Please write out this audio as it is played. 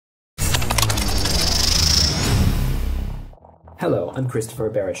Hello, I'm Christopher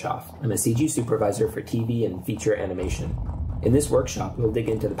Barischoff. I'm a CG supervisor for TV and feature animation. In this workshop, we'll dig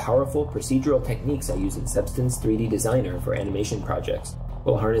into the powerful procedural techniques I use in Substance 3D Designer for animation projects.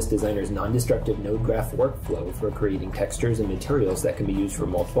 We'll harness Designer's non-destructive node graph workflow for creating textures and materials that can be used for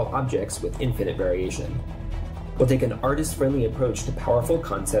multiple objects with infinite variation. We'll take an artist-friendly approach to powerful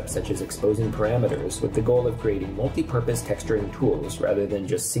concepts such as exposing parameters with the goal of creating multi-purpose texturing tools rather than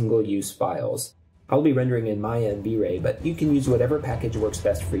just single-use files. I'll be rendering in Maya and V-Ray, but you can use whatever package works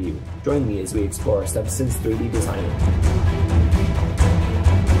best for you. Join me as we explore Substance 3D Designer.